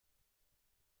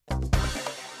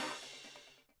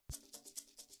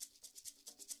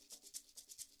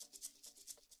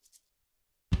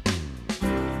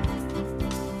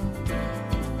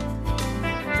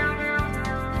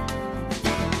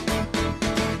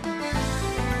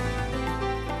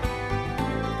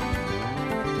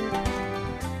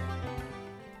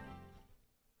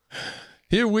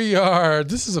Here we are.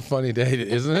 This is a funny day,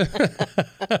 isn't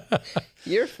it?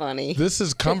 You're funny. This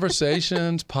is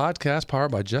Conversations podcast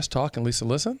powered by Just Talk and Lisa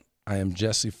Listen. I am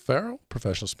Jesse Farrell,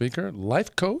 professional speaker,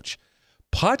 life coach,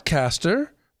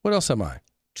 podcaster. What else am I?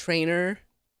 Trainer,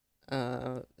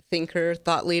 thinker,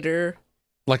 thought leader.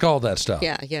 Like all that stuff.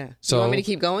 Yeah, yeah. So, you want me to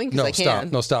keep going? 'Cause No, I stop.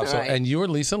 can. No, stop. All So, right. and you're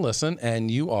Lisa Listen, and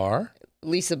you are?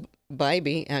 Lisa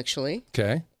Bybee, actually,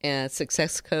 Okay.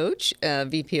 success coach,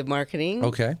 VP of marketing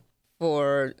Okay.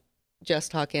 for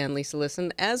Just Talk and Lisa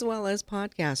Listen, as well as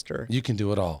podcaster. You can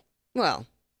do it all. Well,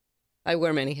 I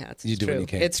wear many hats. You It's do true. what you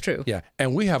can. It's true. Yeah.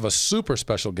 And we have a super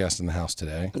special guest in the house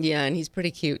today. Yeah, and he's pretty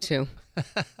cute, too.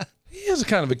 He is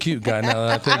kind of a cute guy now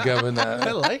that I think of it.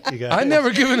 I like you guys. I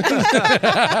never given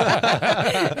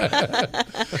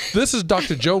This is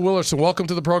Dr. Joe Willerson. Welcome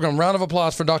to the program. Round of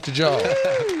applause for Dr. Joe.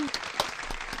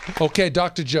 Okay,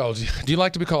 Dr. Joe. Do you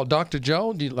like to be called Dr.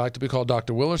 Joe? Do you like to be called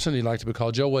Dr. Willerson? Do you like to be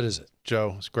called Joe? What is it?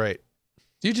 Joe, it's great.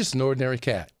 You're just an ordinary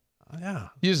cat. Yeah,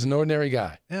 You're just an ordinary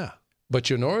guy. yeah. But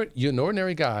you're an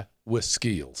ordinary guy with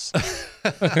skills.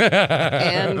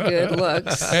 And good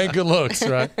looks. And good looks,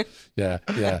 right? Yeah.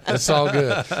 It's all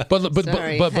good. But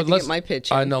Sorry, but had to let's get my pitch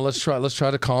I in. know. Let's try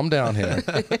to calm down here.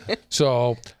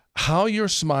 So, how your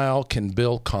smile can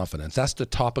build confidence. That's the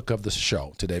topic of the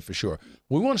show today for sure.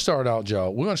 We want to start out, Joe.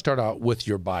 We want to start out with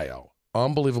your bio.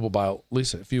 Unbelievable bio.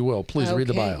 Lisa, if you will, please read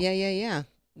the bio. Yeah.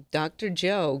 Dr.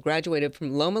 Joe graduated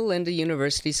from Loma Linda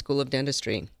University School of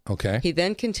Dentistry. Okay. He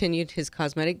then continued his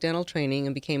cosmetic dental training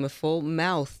and became a full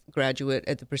mouth graduate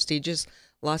at the prestigious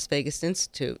Las Vegas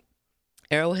Institute,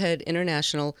 Arrowhead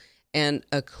International, and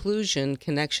Occlusion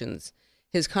Connections.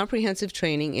 His comprehensive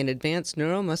training in advanced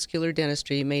neuromuscular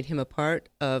dentistry made him a part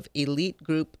of elite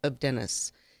group of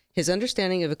dentists. His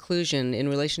understanding of occlusion in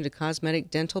relation to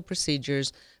cosmetic dental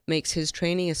procedures makes his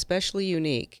training especially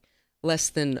unique. Less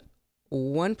than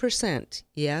 1%,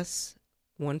 yes,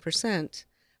 1%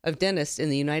 of dentists in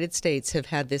the United States have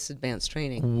had this advanced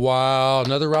training. Wow.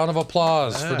 Another round of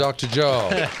applause for Dr. Joe.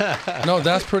 No,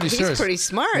 that's pretty He's serious. pretty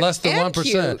smart. Less than and 1%.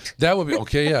 cute. That would be,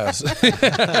 okay, yes.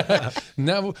 That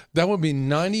would be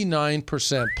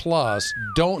 99% plus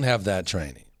don't have that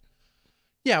training.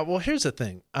 Yeah, well, here's the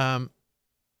thing. I'm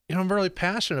really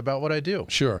passionate about what I do.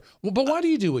 Sure. Well, but why do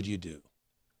you do what you do?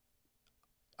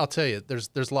 I'll tell you,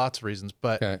 there's lots of reasons,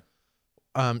 but Okay.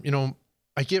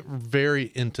 I get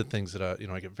very into things that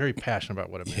I get very passionate about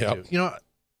what I Yep. do.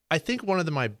 I think one of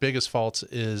my biggest faults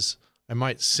is I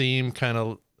might seem kind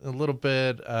of a little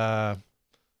bit,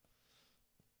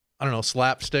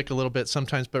 slapstick a little bit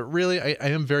sometimes, but really I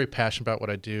am very passionate about what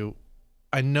I do.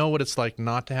 I know what it's like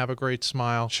not to have a great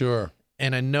smile. Sure.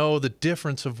 And I know the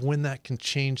difference of when that can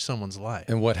change someone's life.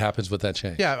 And what happens with that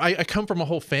change? Yeah, I come from a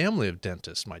whole family of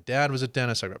dentists. My dad was a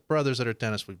dentist. I've got brothers that are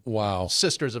dentists. Wow.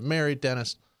 Sisters of married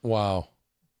dentists. Wow.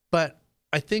 But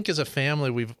I think as a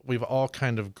family, we've all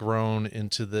kind of grown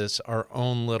into our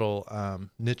own little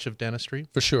niche of dentistry.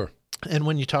 For sure. And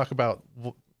when you talk about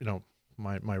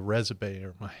my resume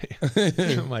or my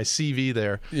my CV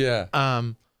there, Yeah.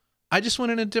 I just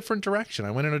went in a different direction.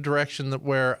 I went in a direction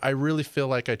where I really feel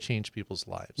like I changed people's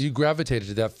lives. You gravitated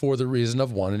to that for the reason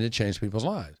of wanting to change people's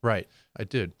lives. Right, I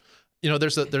did.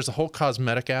 There's a whole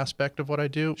cosmetic aspect of what I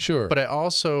do. Sure. But I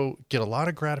also get a lot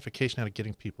of gratification out of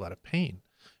getting people out of pain,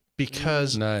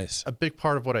 because Nice. a big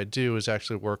part of what I do is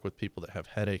actually work with people that have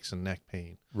headaches and neck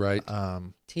pain. Right.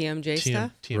 TMJ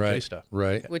stuff, TMJ right. stuff.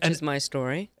 Right. which is my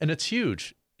story. And it's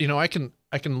huge.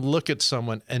 I can look at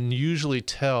someone and usually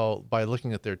tell by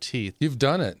looking at their teeth. You've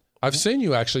done it. I've seen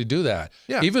you actually do that.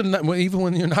 Yeah. Even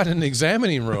when you're not in the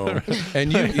examining room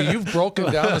and you've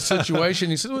broken down a situation.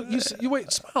 You said, well, you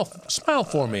wait, smile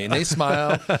for me, and they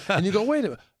smile, and you go, wait a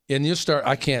minute. And you start,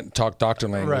 I can't talk doctor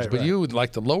language, but you would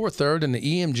like the lower third and the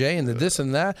EMJ and the this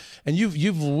and that, and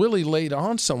you've really laid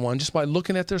on someone just by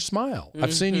looking at their smile.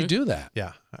 I've seen you do that.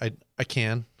 Yeah, I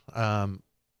can.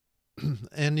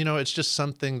 And it's just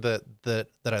something that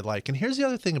I like. And here's the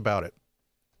other thing about it.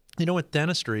 With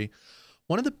dentistry,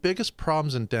 one of the biggest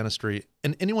problems in dentistry,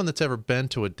 and anyone that's ever been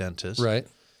to a dentist, Right.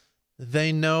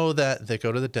 they know that they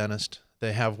go to the dentist,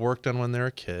 they have work done when they're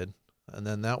a kid, and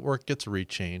then that work gets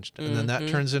rechanged, and then that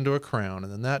turns into a crown,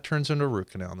 and then that turns into a root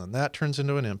canal, and then that turns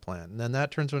into an implant, and then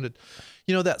that turns into,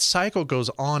 that cycle goes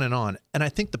on. And I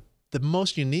think the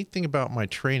most unique thing about my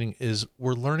training is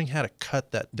we're learning how to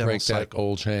cut that dental Break cycle. that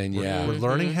old chain. Yeah. We're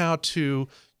learning how to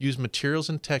use materials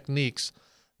and techniques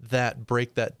that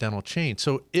break that dental chain.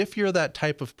 So if you're that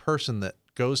type of person that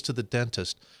goes to the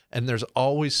dentist and there's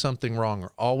always something wrong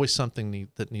or always something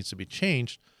that needs to be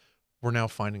changed, we're now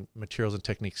finding materials and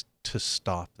techniques to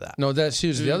stop that. No, that's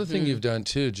huge. The other thing you've done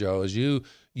too, Joe, is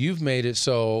you've made it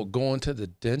so going to the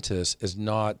dentist is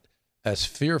not as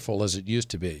fearful as it used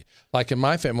to be. Like in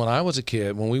my family, when I was a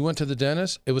kid, when we went to the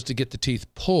dentist, it was to get the teeth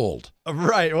pulled.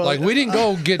 Right. Well, Like we didn't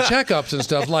go get checkups and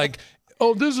stuff. Like,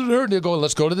 oh, this is hurting. They go,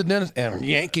 let's go to the dentist, and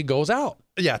Yankee goes out.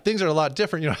 yeah, things are a lot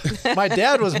different. You know, my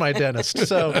dad was my dentist,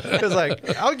 so it was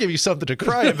like, I'll give you something to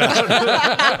cry about.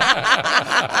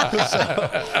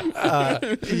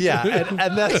 Yeah,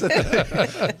 and that's the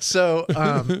thing. So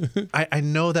I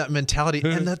know that mentality,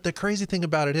 and that the crazy thing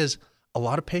about it is, a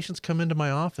lot of patients come into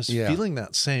my office feeling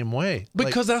that same way.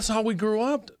 Because that's how we grew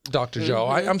up, Dr. Joe.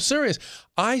 I'm serious.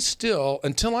 I still,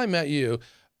 until I met you,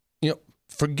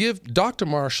 forgive Dr.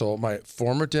 Marshall, my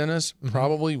former dentist,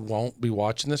 probably won't be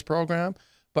watching this program,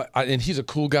 and he's a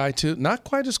cool guy too. Not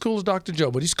quite as cool as Dr.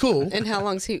 Joe, but he's cool. And how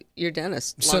long's he your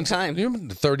dentist? Long time.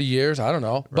 30 years, I don't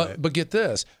know. Right. But get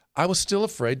this, I was still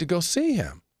afraid to go see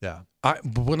him. Yeah.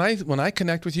 When I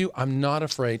connect with you, I'm not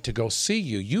afraid to go see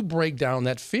you. You break down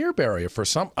that fear barrier for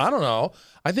some. I don't know.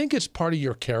 I think it's part of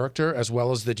your character, as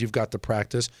well as that you've got the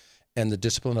practice and the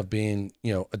discipline of being,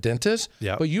 a dentist.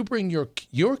 Yeah. But you bring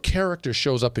your character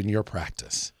shows up in your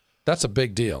practice. That's a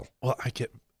big deal. Well,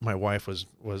 my wife was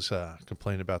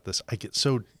complaining about this. I get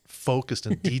so focused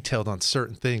and detailed on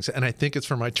certain things, and I think it's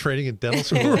from my training in dental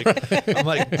school. I'm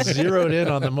like zeroed in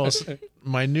on the most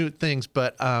minute things,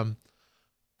 but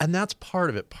and that's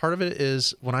part of it. Part of it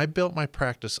is when I built my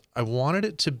practice, I wanted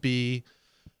it to be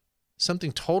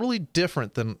something totally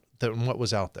different than what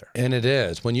was out there. And it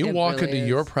is. When you walk really into is.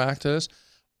 your practice,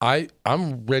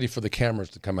 I'm ready for the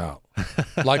cameras to come out.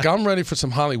 Like I'm ready for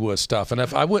some Hollywood stuff. And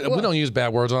if we don't use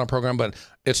bad words on our program, but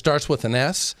it starts with an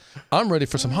S. I'm ready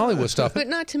for some Hollywood stuff. But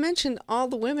not to mention, all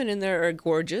the women in there are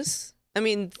gorgeous. I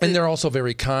mean, And they're also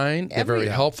very kind. They're very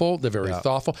helpful. They're very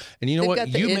thoughtful. And you know They've what?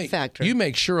 got the it factor. You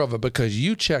make sure of it because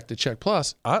you check the Check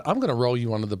Plus. I'm going to roll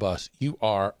you under the bus. You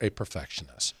are a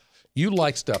perfectionist. You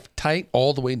like stuff tight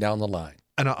all the way down the line.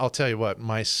 And I'll tell you what,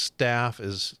 my staff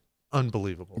is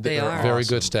unbelievable. They are. Very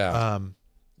good staff.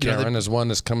 Karen is one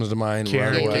that comes to mind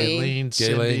Karen, right away. Gayleen,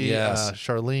 Cindy, Gayleen, yes.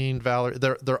 Charlene, Valerie,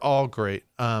 they're all great.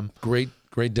 Great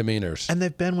demeanors. And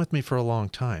they've been with me for a long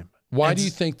time. Why do you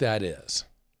think that is?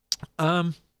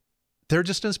 They're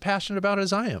just as passionate about it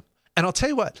as I am. And I'll tell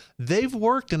you what, they've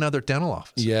worked in other dental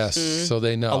offices. Yes, so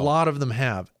they know. A lot of them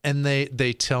have. And they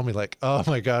tell me like, oh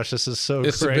my gosh, this is so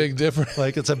It's great. a big difference.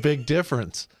 Like it's a big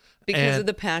difference. because of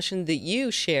the passion that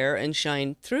you share and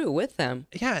shine through with them.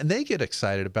 Yeah, and they get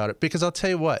excited about it because I'll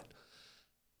tell you what,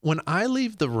 when I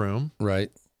leave the room,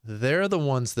 Right. they're the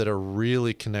ones that are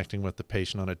really connecting with the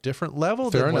patient on a different level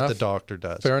than what the doctor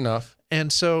does. Fair enough.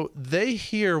 And so they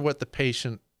hear what the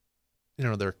patient,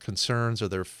 their concerns or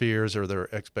their fears or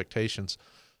their expectations.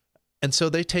 And so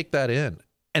they take that in.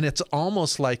 And it's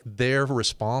almost like they're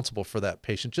responsible for that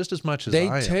patient just as much as I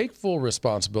am. They take full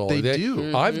responsibility. They do.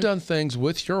 Mm-hmm. I've done things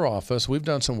with your office. We've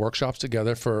done some workshops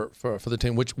together for the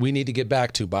team, which we need to get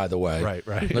back to, by the way. Right.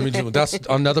 Let me that's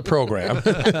another program.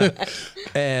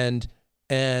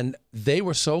 and they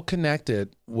were so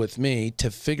connected with me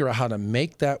to figure out how to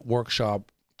make that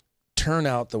workshop turn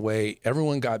out the way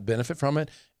everyone got benefit from it,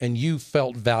 and you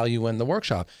felt value in the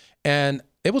workshop. And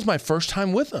it was my first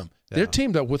time with them. They're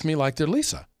teamed up with me like they're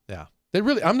Lisa. Yeah. They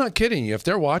really, I'm not kidding you. If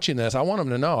they're watching this, I want them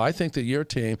to know, I think that your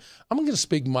team, I'm going to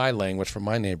speak my language from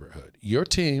my neighborhood. Your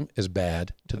team is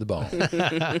bad to the bone.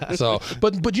 So,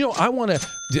 but I want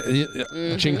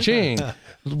to, ching ching,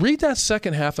 read that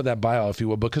second half of that bio, if you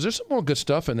will, because there's some more good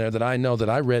stuff in there that I know that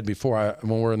I read before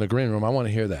when we're in the green room. I want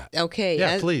to hear that. Okay.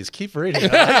 Yeah, please keep reading. More,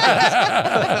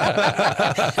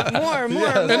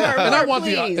 And I want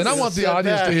please. the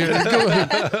audience to hear it. Go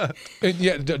ahead. And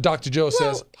yeah, Dr. Joe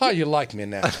says, "How you like me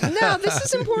now?" No, this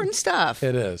is important stuff.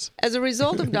 It is. As a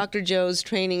result of Dr. Joe's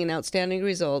training and outstanding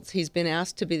results, he's been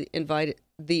asked to be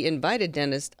the invited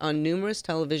dentist on numerous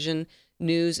television,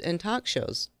 news, and talk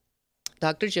shows.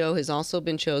 Dr. Joe has also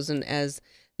been chosen as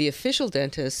the official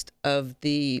dentist of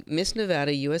the Miss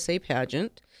Nevada USA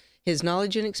pageant. His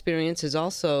knowledge and experience has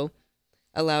also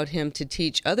allowed him to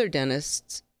teach other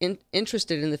dentists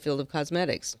interested in the field of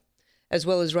cosmetics. As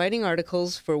well as writing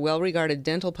articles for well-regarded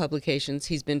dental publications,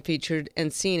 he's been featured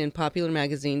and seen in popular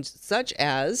magazines such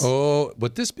as... Oh,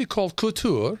 would this be called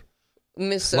couture?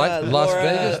 Miss Like Las Laura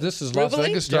Vegas. This is Las Rubley?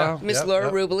 Vegas style. Miss Yep, Laura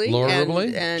yep. Rubley. Laura and,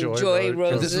 Rubley? And Joy Joy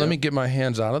Rose. Rose. Let me get my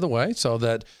hands out of the way so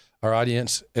that our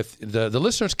audience, if the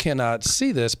listeners cannot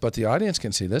see this, but the audience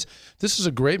can see this. This is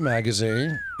a great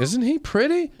magazine. Isn't he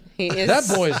pretty? He is.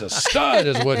 That boy's a stud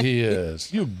is what he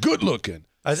is. You good looking.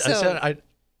 I said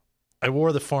I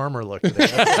wore the farmer look today.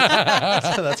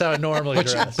 That's how I normally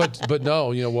dress. But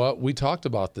no, you know what? We talked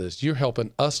about this. You're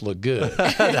helping us look good.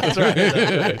 That's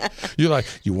right. You're like,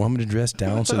 you want me to dress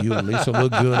down so you and Lisa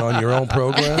look good on your own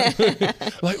program?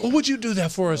 Like, well, would you do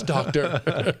that for us, doctor?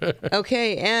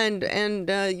 Okay, and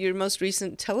your most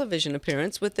recent television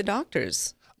appearance with the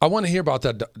doctors. I want to hear about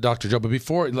that, Dr. Joe. But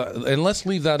before, and let's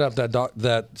leave that up,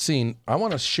 that scene. I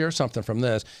want to share something from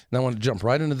this, and I want to jump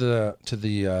right into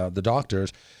the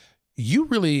doctors. You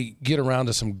really get around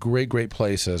to some great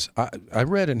places. I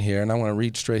read in here, and I want to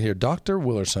read straight here. Dr.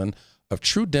 Willerson of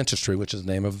True Dentistry, which is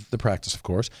the name of the practice, of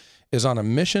course, is on a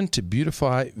mission to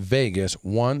beautify Vegas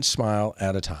one smile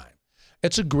at a time.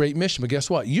 It's a great mission, but guess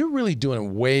what? You're really doing it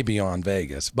way beyond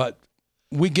Vegas, but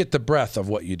we get the breadth of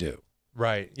what you do.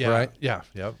 Right. Yeah. Right? Yeah.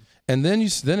 Yep. And then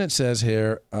it says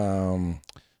here,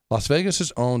 Las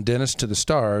Vegas' own Dentist to the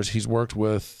Stars. He's worked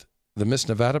with the Miss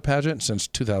Nevada pageant since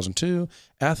 2002,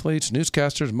 athletes,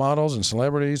 newscasters, models, and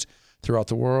celebrities throughout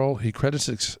the world. He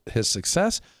credits his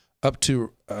success up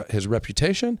to his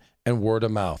reputation and word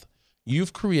of mouth.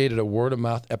 You've created a word of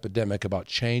mouth epidemic about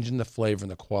changing the flavor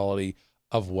and the quality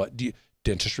of what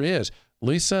dentistry is.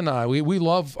 Lisa and I, we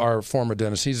love our former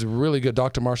dentist. He's really good.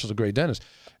 Dr. Marshall's a great dentist.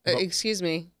 Excuse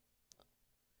me.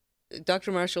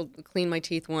 Dr. Marshall cleaned my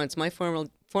teeth once. My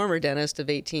former dentist of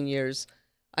 18 years,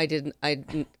 I didn't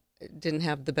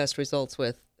have the best results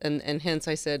with. And hence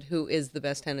I said, who is the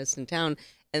best dentist in town?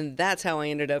 And that's how I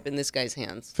ended up in this guy's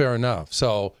hands. Fair enough.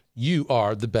 So you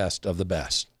are the best of the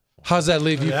best. How's that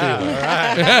leave you feeling? All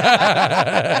right.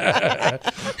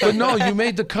 But no, you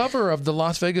made the cover of the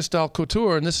Las Vegas Style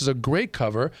Couture, and this is a great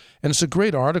cover, and it's a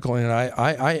great article. And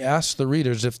I asked the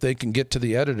readers if they can get to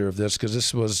the editor of this, because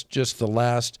this was just the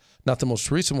last, not the most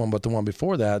recent one, but the one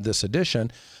before that, this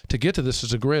edition. To get to this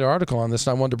is a great article on this,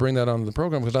 and I wanted to bring that onto the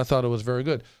program because I thought it was very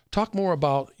good. Talk more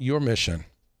about your mission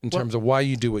in terms of why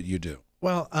you do what you do.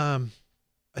 Well,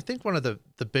 I think one of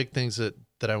the big things that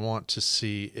I want to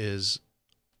see is,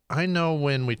 I know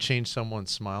when we change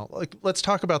someone's smile, like, let's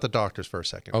talk about the doctors for a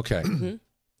second. Okay. Mm-hmm.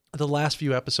 The last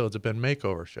few episodes have been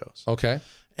makeover shows. Okay.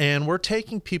 And we're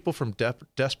taking people from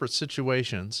desperate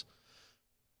situations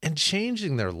and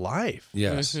changing their life.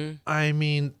 Yes. Mm-hmm. I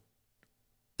mean,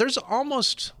 there's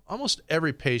almost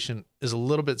every patient is a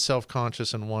little bit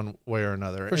self-conscious in one way or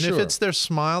another. For and sure. if it's their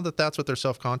smile that's what they're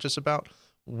self-conscious about,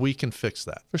 we can fix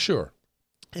that. For sure.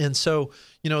 And so,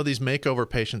 these makeover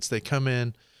patients, they come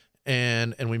in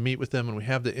and we meet with them and we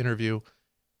have the interview.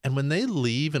 And when they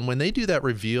leave and when they do that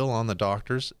reveal on the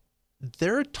doctors,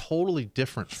 they're a totally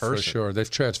different person. For sure. They've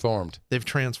transformed. They've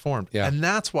transformed. Yeah. And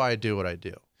that's why I do what I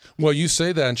do. Well, you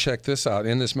say that, and check this out.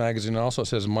 In this magazine, it also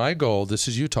says, my goal, this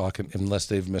is you talking, unless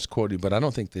they've misquoted you, but I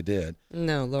don't think they did.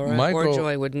 No, Laura My or goal-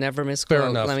 Joy would never misquote. Fair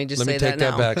enough. Let me just Let say me take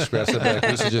that now. back, scratch that back.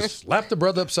 This is just slap the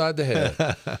brother upside the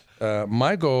head.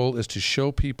 My goal is to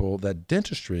show people that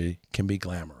dentistry can be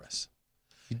glamorous.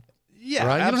 Yeah,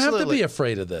 Right? absolutely. You don't have to be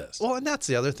afraid of this. Well, and that's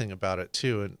the other thing about it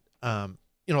too. And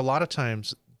a lot of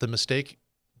times the mistake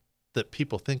that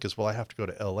people think is, well, I have to go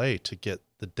to LA to get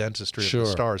the dentistry Sure. of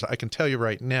the stars. I can tell you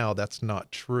right now that's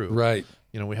not true. Right.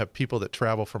 We have people that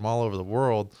travel from all over the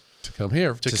world To come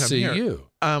here to come see here. you.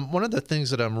 One of the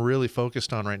things that I'm really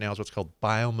focused on right now is what's called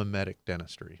biomimetic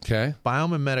dentistry. Okay.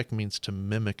 Biomimetic means to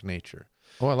mimic nature.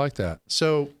 Oh, I like that.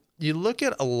 So you look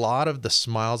at a lot of the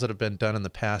smiles that have been done in the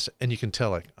past, and you can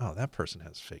tell, like, oh, that person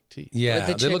has fake teeth. Yeah.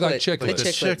 The They look like chiclet- chiclets. the The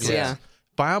chiclets, chiclets. yeah.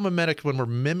 Biomimetic, when we're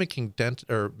mimicking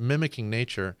mimicking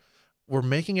nature, we're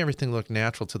making everything look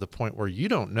natural to the point where you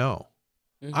don't know.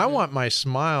 Mm-hmm. I want my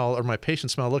smile or my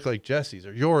patient's smile to look like Jesse's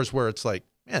or yours, where it's like,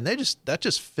 man, that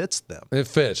just fits them. It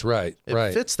fits. Right. It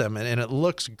right. fits them, and it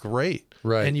looks great.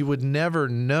 Right. And you would never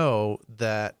know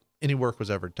that any work was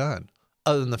ever done,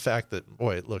 other than the fact that,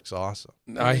 boy, it looks awesome.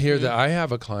 I hear that. I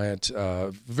have a client,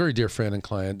 very dear friend and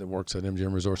client that works at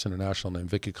MGM Resorts International named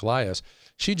Vicky Callias.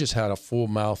 She just had a full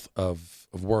mouth of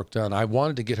work done. I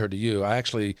wanted to get her to you. I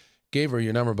actually gave her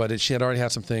your number, but she had already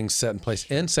had some things set in place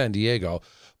in San Diego.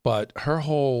 But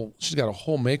she's got a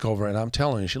whole makeover, and I'm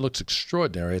telling you, she looks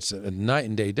extraordinary. It's a night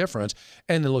and day difference,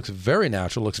 and it looks very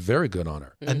natural, looks very good on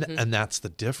her. And that's the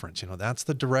difference. That's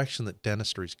the direction that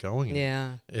dentistry's going in.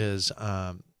 Yeah. Is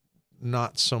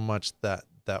not so much that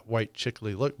white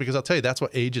chickly look, because I'll tell you, that's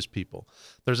what ages people.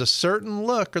 There's a certain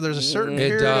look, or there's a certain It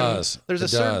period. does. There's It a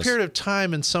certain does. period of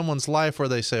time in someone's life where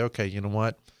they say, okay, you know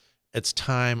what? It's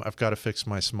time. I've got to fix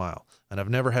my smile. And I've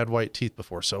never had white teeth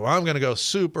before, so I'm going to go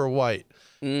super white.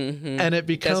 Mm-hmm. And it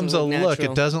becomes a Doesn't look look.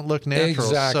 natural. It doesn't look natural.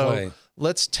 Exactly. So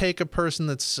let's take a person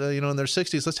that's in their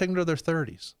 60s. Let's take them to their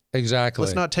 30s. Exactly.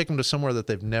 Let's not take them to somewhere that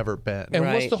they've never been. And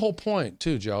what's Right. the whole point,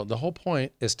 too, Joe? The whole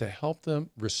point is to help them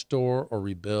restore or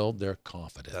rebuild their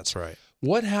confidence. That's right.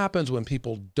 What happens when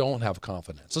people don't have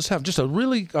confidence? Let's have just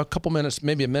a couple minutes,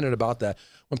 maybe a minute about that.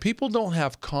 When people don't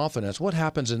have confidence, what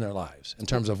happens in their lives in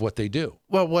terms of what they do?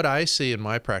 Well, what I see in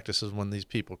my practice is when these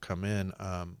people come in,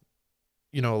 a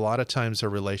lot of times their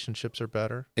relationships are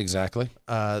better. Exactly.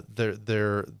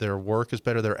 Their work is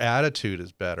better. Their attitude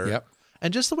is better. Yep.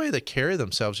 And just the way they carry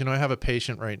themselves. I have a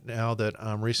patient right now that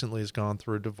recently has gone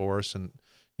through a divorce, and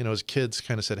his kids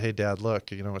kind of said, "Hey, Dad,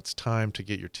 look, it's time to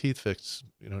get your teeth fixed.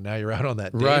 Now you're out on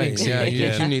that dating Right. scene Yeah.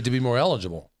 again." You need to be more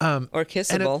eligible. Or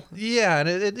kissable.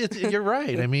 You're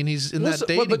right. I mean, he's in that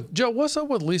dating. But Joe, what's up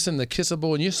with Lisa and the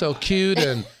kissable? And you're so cute,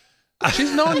 and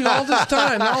she's known you all this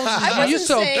time. You're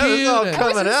so saying- cute. It's all and- coming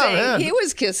I wasn't out, saying man. he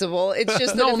was kissable. It's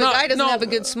just that No, if a not- guy doesn't no. have a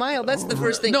good smile, that's the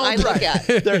first thing No, I look at.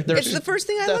 It's the first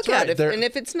thing I That's look right. at. And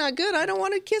if it's not good, I don't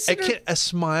want to kiss it. A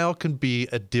smile can be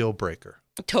a deal breaker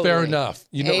Totally. Fair enough.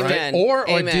 Amen. Right? Or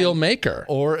a Amen. deal maker.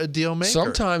 or a deal maker.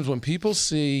 Sometimes when people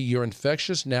see your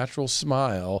infectious natural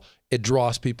smile, it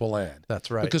draws people in. That's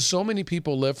right. Because so many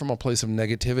people live from a place of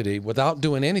negativity without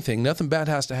doing anything. Nothing bad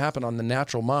has to happen on the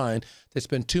natural mind. They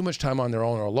spend too much time on their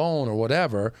own or alone or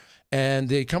whatever. And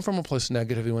they come from a place of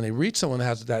negativity. When they reach someone that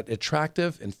has that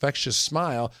attractive, infectious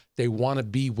smile, they want to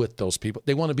be with those people.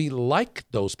 They want to be like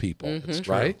those people,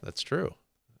 right? That's true.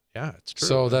 Yeah, it's true.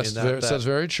 So I that's mean, that's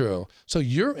very true. So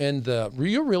you're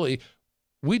really,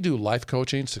 we do life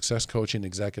coaching, success coaching,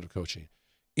 executive coaching.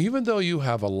 Even though you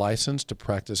have a license to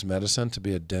practice medicine, to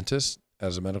be a dentist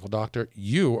as a medical doctor,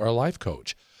 you are a life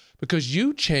coach because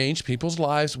you change people's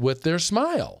lives with their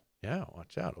smile. Yeah,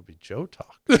 watch out. It'll be Joe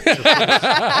Talk.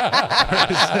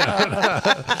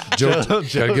 Joe,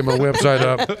 gotta get my website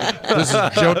up. This is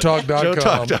joetalk.com.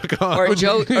 JoeTalk.com. Or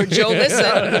Joe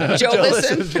Listen. Joe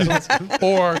Listen.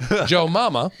 Or Joe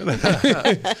Mama.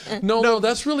 No,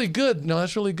 that's really good. No,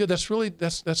 that's really good.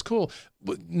 That's cool.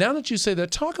 But now that you say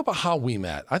that, talk about how we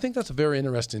met. I think that's a very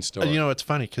interesting story. It's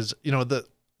funny because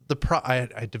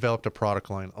I developed a product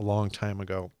line a long time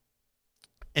ago,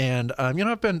 and I've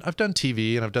done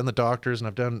TV and I've done the doctors and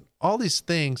I've done all these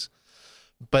things,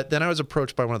 but then I was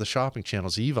approached by one of the shopping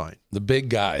channels, Evine, the big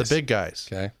guys.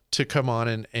 okay, to come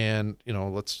on and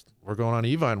we're going on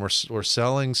Evine. We're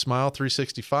selling Smile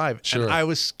 365, Sure. and I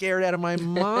was scared out of my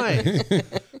mind,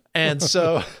 and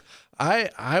so.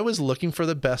 I was looking for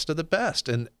the best of the best,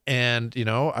 and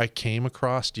I came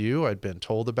across you. I'd been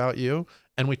told about you,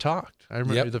 and we talked. I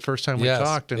remember the first time we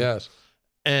talked,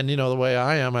 and the way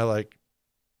I am, I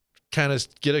kind of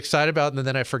get excited about it, and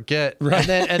then I forget, Right.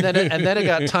 and then it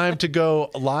got time to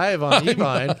go live on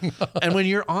Evine, and when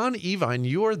you're on Evine,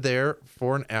 you are there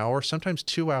for an hour, sometimes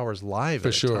 2 hours live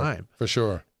at a time, For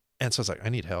sure. and so I was like, I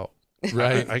need help.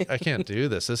 Right. I can't do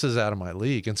this. This is out of my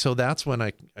league. And so that's when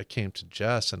I came to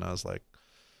Jess and I was like,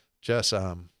 Jess,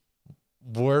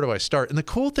 where do I start? And the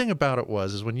cool thing about it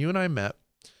is when you and I met,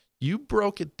 you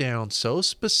broke it down so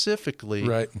specifically,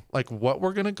 Right. like what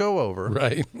we're going to go over,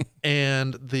 Right.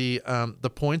 and the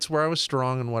points where I was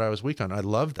strong and what I was weak on. I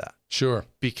love that Sure.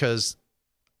 because,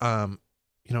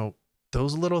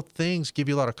 those little things give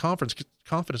you a lot of confidence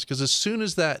because as soon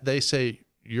as that they say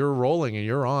you're rolling and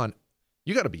you're on,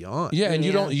 you got to be on. Yeah, and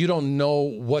Yeah. you don't know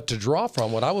what to draw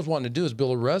from. What I was wanting to do is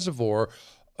build a reservoir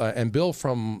and build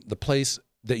from the place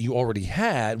that you already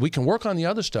had. We can work on the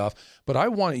other stuff, but I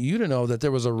wanted you to know that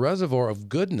there was a reservoir of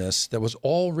goodness that was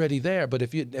already there. But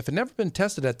if it never been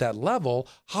tested at that level,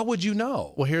 how would you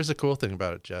know? Well, here's the cool thing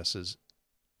about it, Jess, is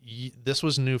this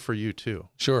was new for you too,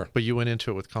 Sure. but you went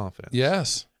into it with confidence.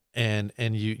 Yes. And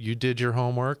you did your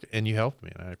homework and you helped me,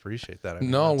 and I appreciate that. I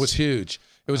mean, No, it that's- was huge.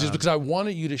 It was just because I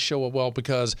wanted you to show up well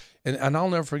because, and I'll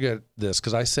never forget this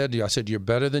because I said to you, you're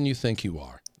better than you think you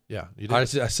are. Yeah, you did.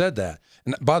 I said that.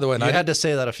 And by the way, you had to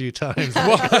say that a few times.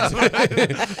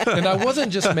 and I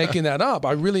wasn't just making that up.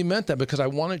 I really meant that because I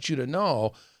wanted you to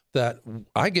know that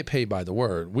I get paid by the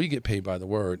word. We get paid by the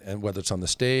word. And whether it's on the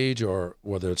stage or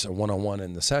whether it's a one-on-one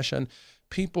in the session,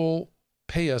 people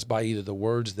pay us by either the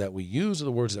words that we use or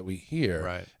the words that we hear.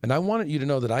 Right. And I wanted you to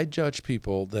know that I judge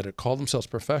people that call themselves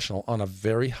professional on a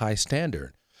very high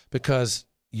standard because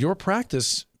your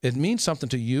practice, it means something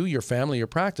to you, your family, your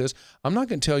practice. I'm not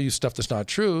going to tell you stuff that's not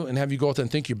true and have you go out there and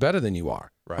think you're better than you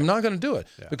are. Right. I'm not going to do it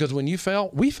Yeah. because when you fail,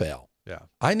 we fail. Yeah.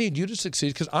 I need you to succeed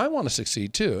because I want to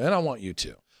succeed too, and I want you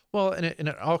to. Well, and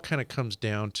it all kind of comes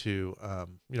down to,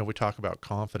 we talk about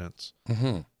confidence.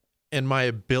 Mm-hmm. And my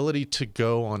ability to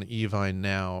go on Evine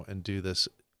now and do this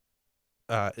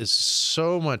is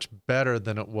so much better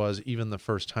than it was even the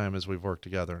first time as we've worked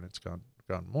together, and it's gone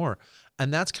more.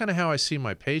 And that's kind of how I see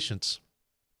my patients.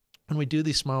 When we do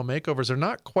these smile makeovers, they're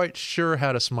not quite sure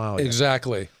how to smile yet.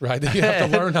 Exactly. Right. You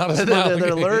have to learn how to smile.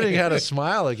 They're learning how to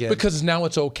smile again. Because now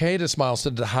it's okay to smile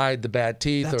instead of to hide the bad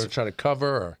teeth or try to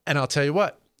cover. Or... And I'll tell you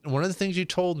what, one of the things you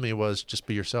told me was just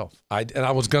be yourself. I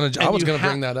was gonna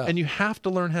bring that up. And you have to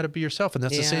learn how to be yourself. And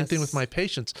that's the same thing with my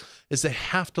patients, is they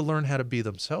have to learn how to be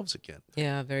themselves again.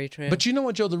 Yeah, very true. But you know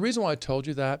what, Joe? The reason why I told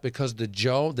you that, because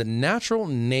the natural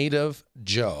native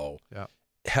Joe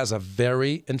has a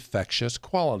very infectious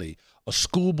quality. A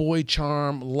schoolboy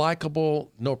charm,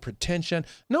 likable, no pretension.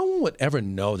 No one would ever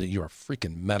know that you're a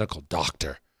freaking medical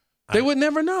doctor. They would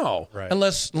never know,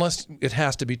 unless it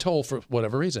has to be told for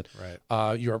whatever reason.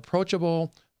 Right. You're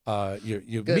approachable.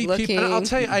 You good meet looking. people. And I'll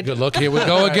tell you, Good look. Here we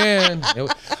go again.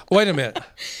 Wait a minute.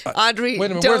 Audrey,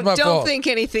 Wait a minute. Where's my don't fault? think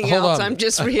anything Hold else. on. I'm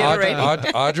just reiterating.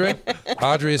 Audrey,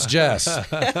 it's Jess.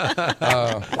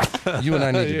 You and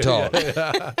I need to talk.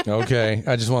 Okay.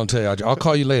 I just want to tell you, Audrey, I'll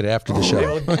call you later after the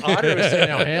show. Audrey was saying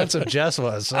how handsome Jess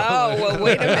was. Oh, well,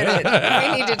 wait a minute.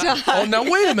 We need to talk. Oh, now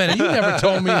wait a minute. You never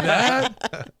told me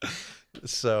that.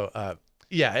 So,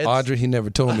 yeah. Audrey, he never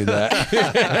told me that.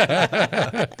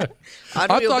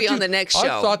 Audrey will be on the next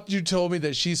show. I thought you told me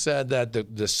that she said that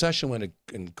the session went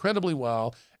incredibly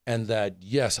well, and that,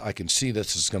 yes, I can see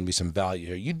this is going to be some value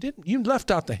here. You didn't. You left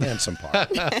out the handsome part.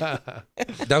 That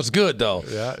was good, though.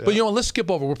 Yeah. But, let's skip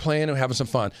over. We're playing and we're having some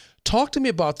fun. Talk to me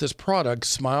about this product,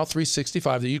 Smile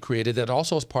 365, that you created that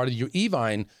also is part of your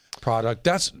Evine product.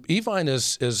 Evine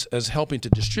is helping to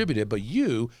distribute it, but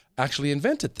you actually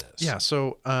invented this. Yeah,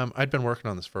 so I'd been working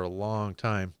on this for a long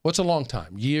time. What's a long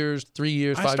time? Years, 3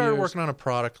 years, 5 years? I started working on a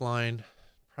product line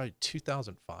probably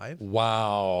 2005.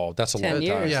 Wow, that's a 10 long time.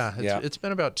 years. Yeah, it's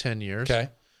been about 10 years. Okay.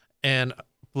 And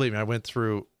believe me, I went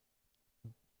through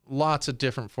lots of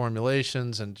different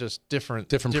formulations and just different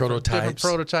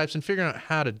prototypes and figuring out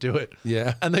how to do it.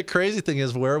 Yeah. And the crazy thing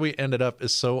is where we ended up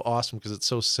is so awesome because it's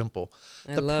so simple.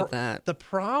 I love that. The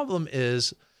problem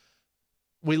is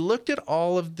we looked at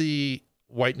all of the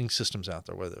whitening systems out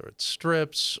there, whether it's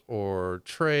strips or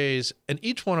trays, and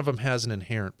each one of them has an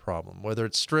inherent problem. Whether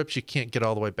it's strips, you can't get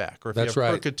all the way back, or if That's you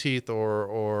have right. crooked teeth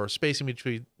or spacing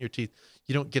between your teeth,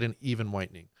 you don't get an even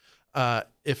whitening.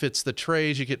 If it's the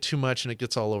trays, you get too much and it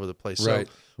gets all over the place. Right.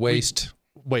 So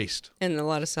Waste. And a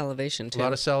lot of salivation, too. A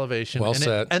lot of salivation. Well and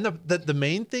said. And the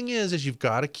main thing is you've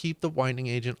got to keep the whitening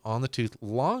agent on the tooth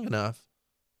long enough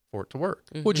for it to work.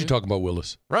 What'd you talk about,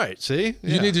 Willis? Right. See?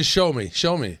 You need to show me.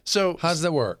 Show me. So How does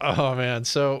that work? Oh man.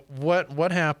 So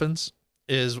what happens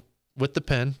is with the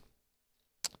pen,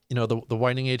 the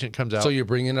whitening agent comes out. So you're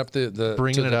bringing up the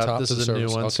bringing to it the up. top This to is the a new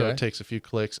surface. one, so Okay. it takes a few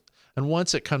clicks. And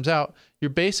once it comes out, you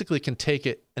basically can take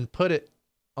it and put it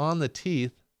on the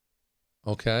teeth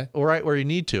Okay. right where you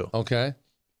need to. Okay.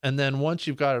 And then once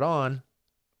you've got it on,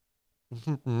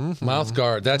 Mouth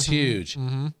guard. That's huge.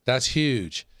 Mm-hmm. That's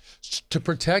huge. To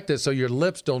protect it so your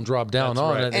lips don't drop down That's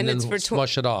on right. it And and it's then for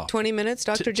flush it off. 20 minutes,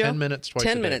 Dr. Joe? 10 minutes twice a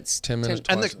 10 day. minutes. 10 minutes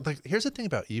And twice. here's the thing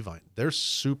about Evine. They're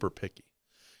super picky.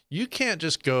 You can't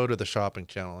just go to the shopping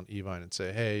channel on Evine and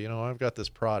say, hey, I've got this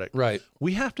product. Right.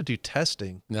 We have to do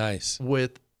testing Nice.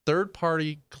 with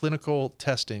third-party clinical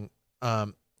testing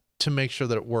to make sure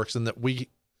that it works, and that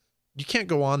you can't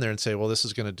go on there and say, well, this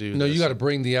is going to do No, this. you got to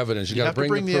bring the evidence. You got have to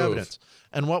bring the proof. evidence.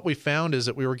 And what we found is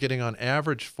that we were getting on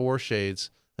average 4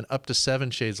 shades and up to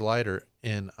 7 shades lighter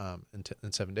in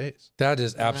 7 days. That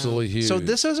is absolutely huge. So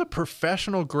this is a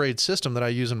professional grade system that I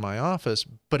use in my office,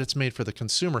 but it's made for the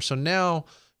consumer. So now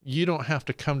you don't have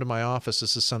to come to my office.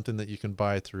 This is something that you can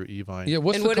buy through Evine. Yeah,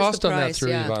 what's And the what is cost the on that price?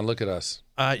 through Yeah. Evine? Look at us.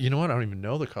 You know what? I don't even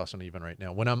know the cost on Evine right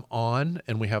now. When I'm on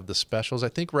and we have the specials, I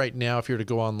think right now if you were to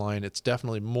go online, it's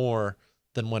definitely more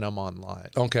than when I'm on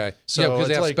live. Okay. So yeah, because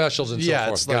they it's have like- specials and so yeah,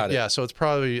 forth. it's Got it. Yeah, so it's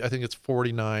probably, I think it's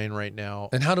 $49 right now.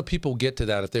 And how do people get to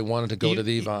that if they wanted to go to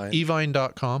the Evine?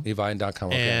 Evine.com. Evine.com.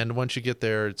 Okay. And once you get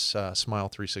there, it's Smile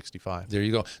 365. There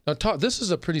you go. Now, this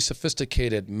is a pretty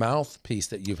sophisticated mouthpiece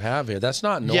that you have here. That's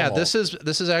not normal. Yeah, this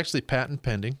is actually patent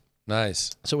pending.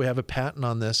 Nice. So we have a patent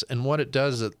on this, and what it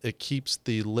does is it keeps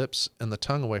the lips and the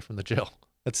tongue away from the gel.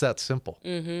 It's that simple.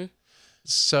 Mm-hmm.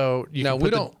 So you Now can we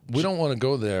put don't want to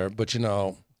go there, but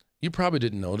you probably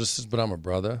didn't notice this, but I'm a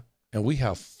brother, and we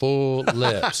have full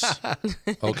lips.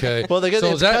 Okay. Well, So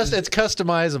it's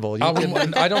customizable.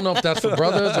 I don't know if that's for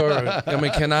brothers or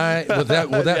can I? Will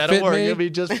that That'll fit work. me? You'll be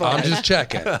just fine. I'm just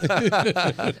checking.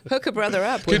 Hook a brother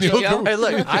up. Can would you you, hook Joe? Hey,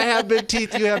 look, I have big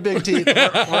teeth. You have big teeth.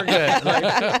 We're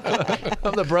good.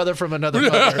 I'm the brother from another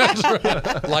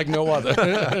mother. Like no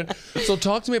other. So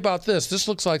talk to me about this. This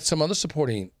looks like some other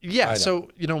supporting. Yeah. item. So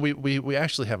we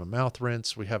actually have a mouth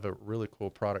rinse. We have a really cool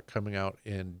product coming out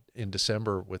in in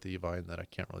December with Evine that I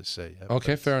can't really say yet.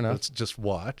 Okay, fair enough. Let's just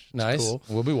watch. It's Nice. cool.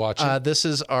 We'll be watching. This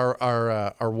is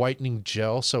our whitening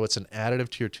gel, so it's an additive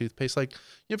to your toothpaste. Like,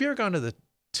 have you ever gone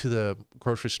to the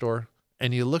grocery store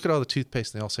and you look at all the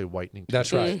toothpaste and they all say whitening?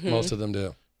 That's right. Most of them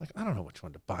do. Like, I don't know which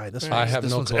one to buy. This Right. one, I have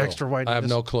this no one's clue. extra whitening. I have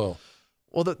no clue.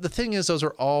 Well, the thing is, those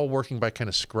are all working by kind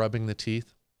of scrubbing the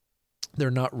teeth.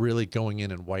 They're not really going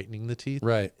in and whitening the teeth,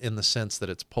 Right. in the sense that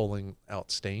it's pulling out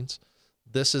stains.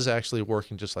 This is actually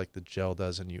working just like the gel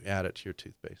does, and you add it to your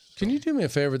toothpaste. Can you do me a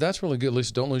favor? That's really good,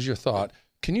 Lisa. Don't lose your thought.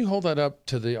 Can you hold that up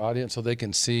to the audience so they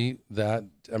can see that?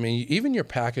 I mean, even your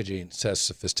packaging says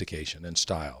sophistication and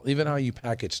style, even how you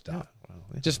package stuff. Well,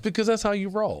 Just because that's how you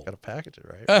roll. got to package it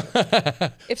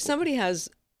right. If somebody has,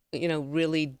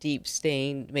 really deep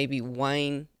stain, maybe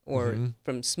wine or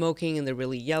from smoking, and they're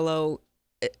really yellow,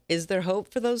 is there hope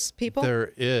for those people?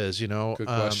 There is, Good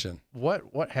question.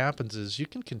 What happens is you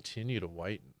can continue to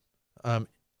whiten.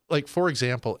 Like, for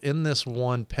example, in this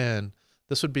one pen,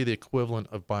 this would be the equivalent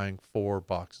of buying 4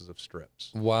 boxes of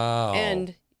strips. Wow.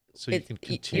 And So you can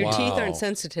continue. your teeth Wow. aren't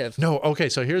sensitive. No, okay.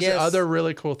 So here's Yes. the other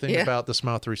really cool thing Yeah. about the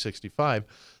Smile 365.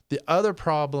 The other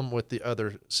problem with the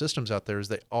other systems out there is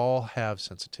they all have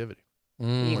sensitivity.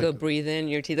 You go breathe in,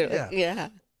 your teeth are like, yeah.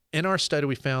 In our study,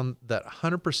 we found that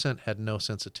 100% had no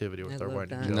sensitivity with I our love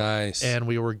whitening that. gel. Nice. And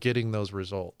we were getting those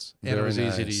results. And it Very was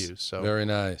easy to nice. use. So Very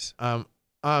nice.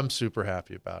 I'm super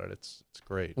happy about it. It's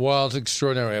great. Well, it's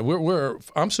extraordinary.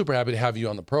 I'm super happy to have you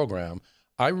on the program.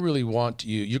 I really want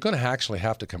you. You're going to actually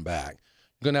have to come back.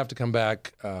 You're going to have to come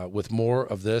back with more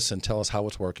of this and tell us how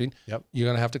it's working. Yep. You're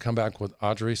going to have to come back with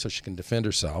Audrey so she can defend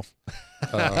herself.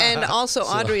 And also,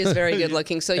 Audrey is very good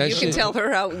looking, so And you she- can tell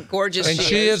her how gorgeous and she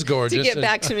she is gorgeous. To get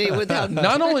back to me with how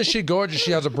Not only is she gorgeous,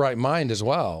 she has a bright mind as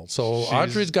well. So She's-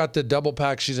 Audrey's got the double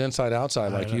pack. She's inside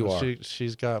outside like I know, you are.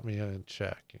 She's got me in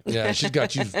check. Yeah, she's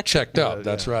got you checked up. Yeah,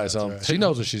 That's yeah, right. that's So right. she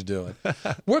knows what she's doing.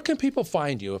 Where can people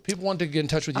find you? If people want to get in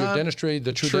touch with your dentistry,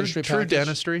 the True Dentistry package?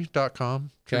 TrueDentistry.com.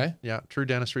 Okay. Yeah,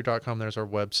 TrueDentistry.com. There's our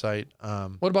website.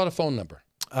 What about a phone number?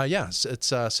 Yes, it's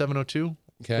 702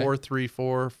 Okay.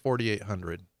 434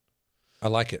 4800. I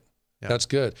like it. Yeah. That's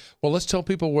good. Well, let's tell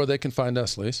people where they can find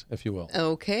us, Lise, if you will.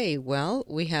 Okay, well,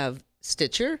 we have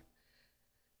Stitcher,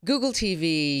 Google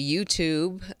TV,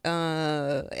 YouTube,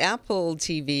 Apple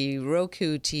TV,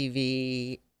 Roku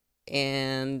TV,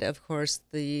 and of course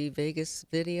the Vegas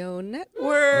Video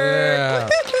Network.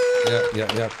 Yeah.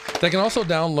 Yeah. They can also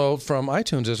download from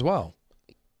iTunes as well.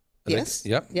 Yes.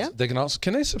 Yep. Yeah. They can also.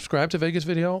 Can they subscribe to Vegas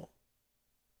Video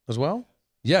as well?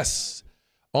 Yes.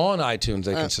 On iTunes,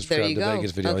 they can there subscribe you to go.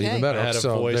 Vegas Video. Okay. Even better. I had a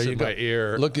So voice there you in go. my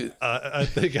ear. Look at. I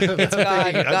think God.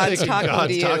 God's talking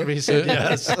to you. talking to me. He said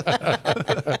yes.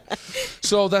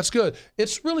 So that's good.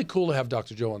 It's really cool to have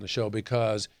Dr. Joe on the show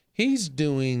because he's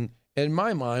doing, in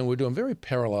my mind, we're doing very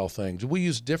parallel things. We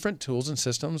use different tools and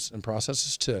systems and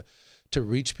processes to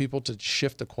reach people, to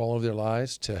shift the quality of their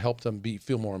lives, to help them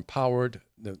feel more empowered,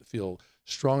 feel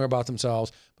stronger about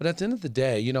themselves. But at the end of the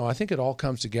day, I think it all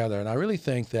comes together. And I really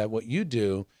think that what you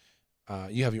do,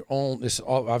 you have your own, this is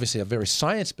obviously a very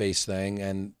science-based thing,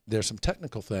 and there's some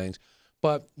technical things.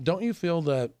 But don't you feel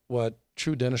that what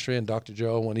True Dentistry and Dr.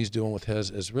 Joe, when he's doing with his,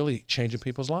 is really changing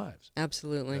people's lives?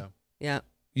 Absolutely. Yeah.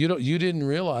 Yeah. You didn't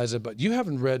realize it, but you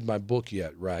haven't read my book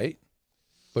yet, right?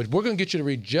 But we're going to get you to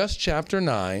read just chapter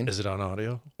 9. Is it on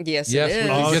audio? Yes, Yes, it is. we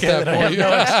can Okay, get that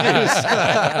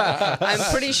for you.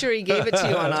 I'm pretty sure he gave it to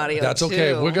you on audio. That's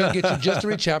okay. too. We're going to get you just to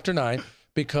read chapter 9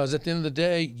 because at the end of the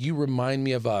day, you remind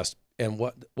me of us. And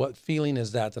what feeling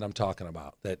is that I'm talking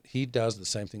about? That he does the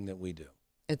same thing that we do.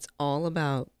 It's all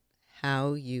about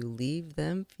how you leave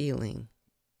them feeling.